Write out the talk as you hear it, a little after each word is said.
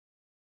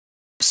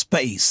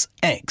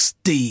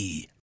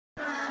SPACExDEE.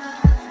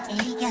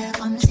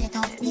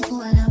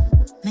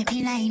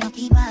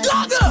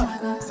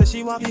 Say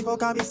she want me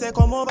fuck, me say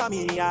come over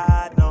me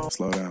yard now.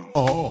 Slow down.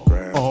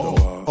 Grab the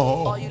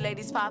wall. All you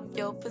ladies pop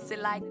your pussy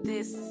like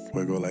this.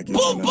 Wiggle like you're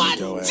trying to make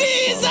your ass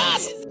fall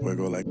out.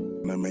 Wiggle like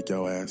to make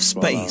your ass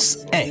fall out.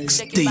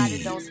 Shake your body,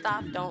 SPACExDEE. don't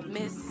stop, don't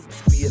miss.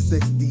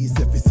 SPACexDEE,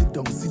 say fi sit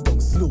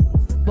down slow.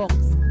 Box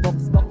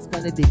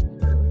for the dick.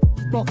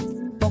 Box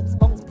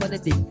for the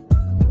dick.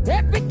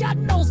 Every cat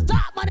don't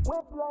stop, man.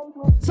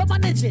 So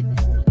manage it.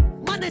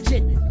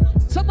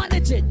 So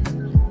manage it.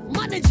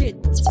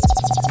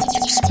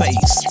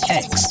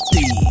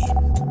 SPACExDEE.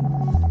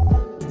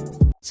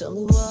 Tell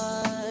me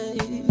why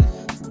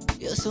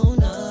you're so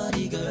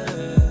naughty,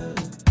 girl.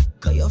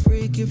 Cause you're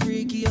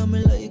freaky, I'm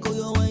like, oh,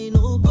 you ain't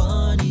no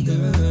bunny,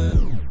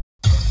 girl.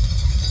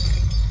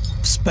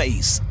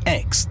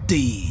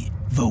 SPACExDEE,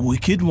 the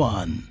wicked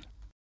one.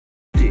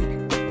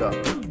 Dick, duck,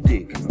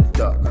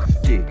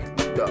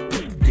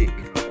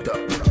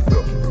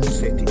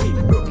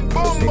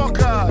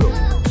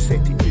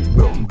 set it,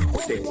 broke,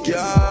 set it.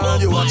 Girl,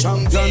 you a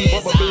champion,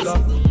 Papa Builder.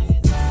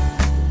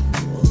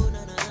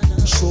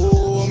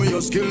 Show me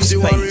your skills,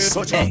 you are a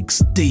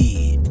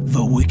SPACExDEE,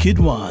 the wicked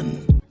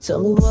one.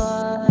 Tell me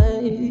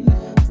why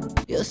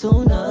you're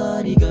so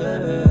naughty,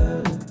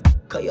 girl.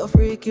 Cause you're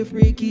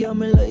freaky, I'm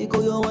like,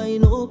 oh, you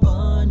ain't no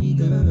bunny,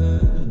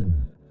 girl.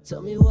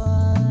 Tell me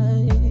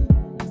why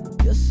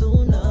you're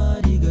so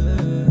naughty,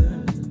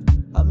 girl.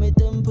 I my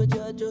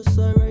temperature just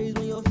a rise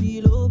when you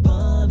feel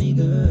over me,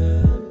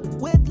 girl.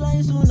 Wet like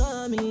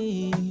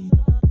tsunami,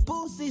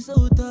 pussy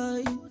so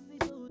tight.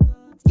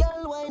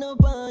 Girl, wine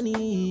up on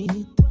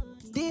it,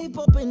 deep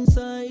up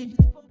inside.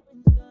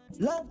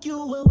 Lock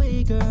you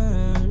away,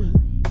 girl,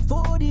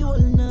 for the whole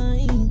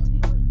night.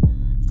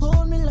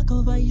 Hold me like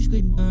a vice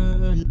grip,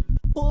 girl.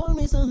 Hold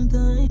me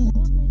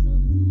sometimes.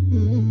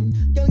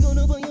 Girl, go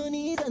down on your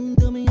knees and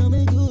tell me how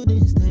my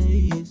goodness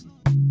taste.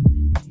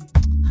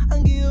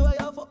 And give you all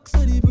your fucks so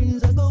the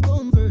prince I go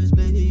come first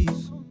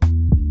place.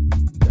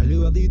 Girl,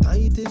 you have the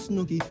tightest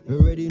nookie. You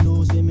already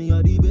know, say me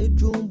are the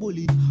bedroom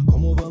bully.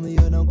 Come over me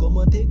and come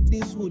and take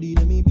this woody.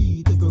 Let me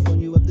beat the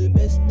perfume, you have the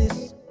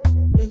bestest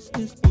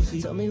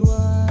pussy. Tell me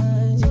why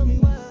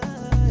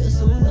you're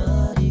so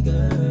naughty,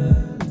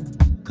 girl.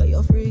 Cause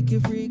you're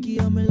freaky,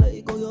 I'm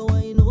like, oh, you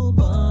ain't no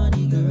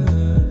bunny,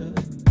 girl.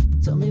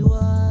 Tell me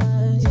why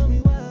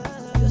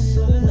you're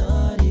so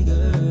naughty,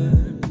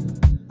 girl.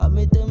 And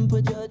my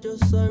temperature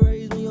just a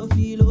rise when you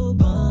feel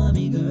over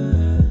me,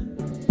 girl.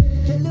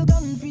 Tell you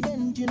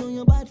confident, you know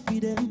you're bad for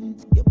them.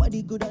 Your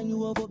body good and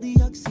you have up the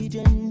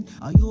oxygen.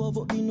 And you have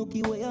up the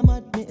nookie where I'm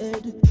at me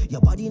head.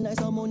 Your body nice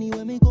and money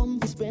when me come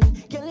to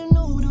spend. Can you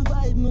know the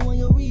vibe me when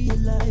you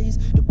realize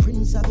the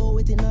prince I go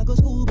with and I go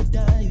scuba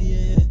dive,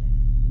 yeah.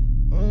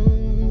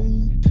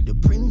 The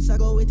prince I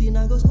go with and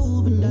I go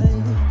scuba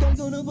dive. Don't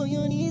go down on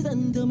your knees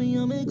and tell me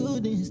how my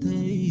goodness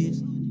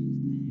taste.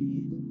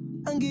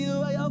 And give you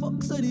all your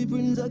fucks so the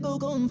prince I go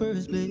come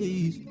first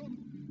place.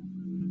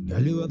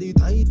 Girl, you have the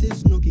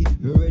tightest nookie.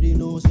 You already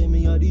know, say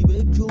me are the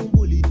bedroom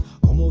bully.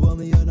 Come over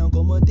me and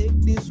come and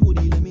take this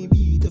woody. Let me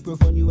beat the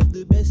perfume, you have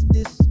the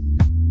bestest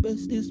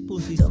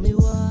pussy. Tell me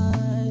why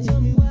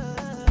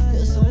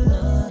you're so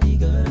naughty,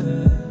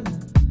 girl.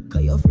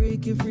 Cause you're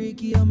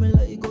freaky, I'm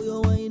like, oh,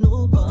 you ain't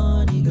no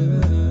bunny,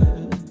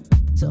 girl.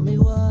 Tell me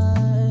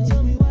why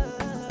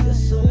you're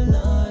so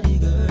naughty,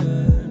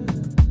 girl.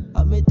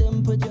 And my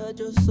temperature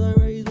just a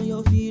rise when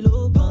you feel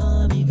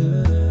over me,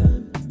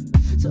 girl.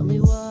 Tell me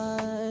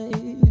why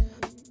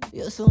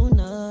you're so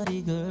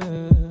naughty,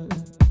 girl.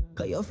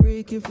 Cause you're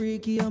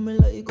freaky, I'm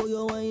like, oh,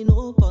 you ain't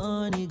no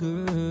bunny,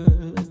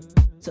 girl.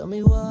 Tell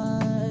me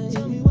why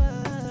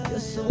you're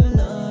so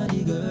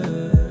naughty,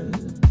 girl.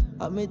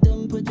 And my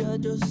temperature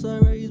just a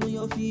rise when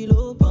you feel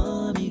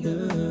over me,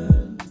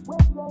 girl.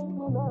 Wet like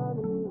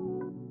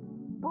tsunami,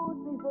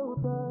 pussy so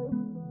tight.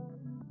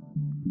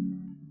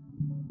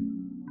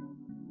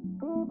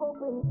 Deep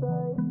up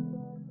inside.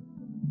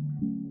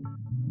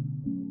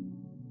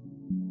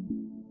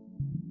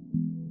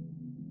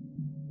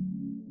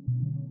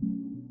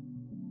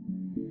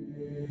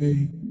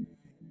 Hey,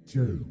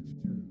 Joe.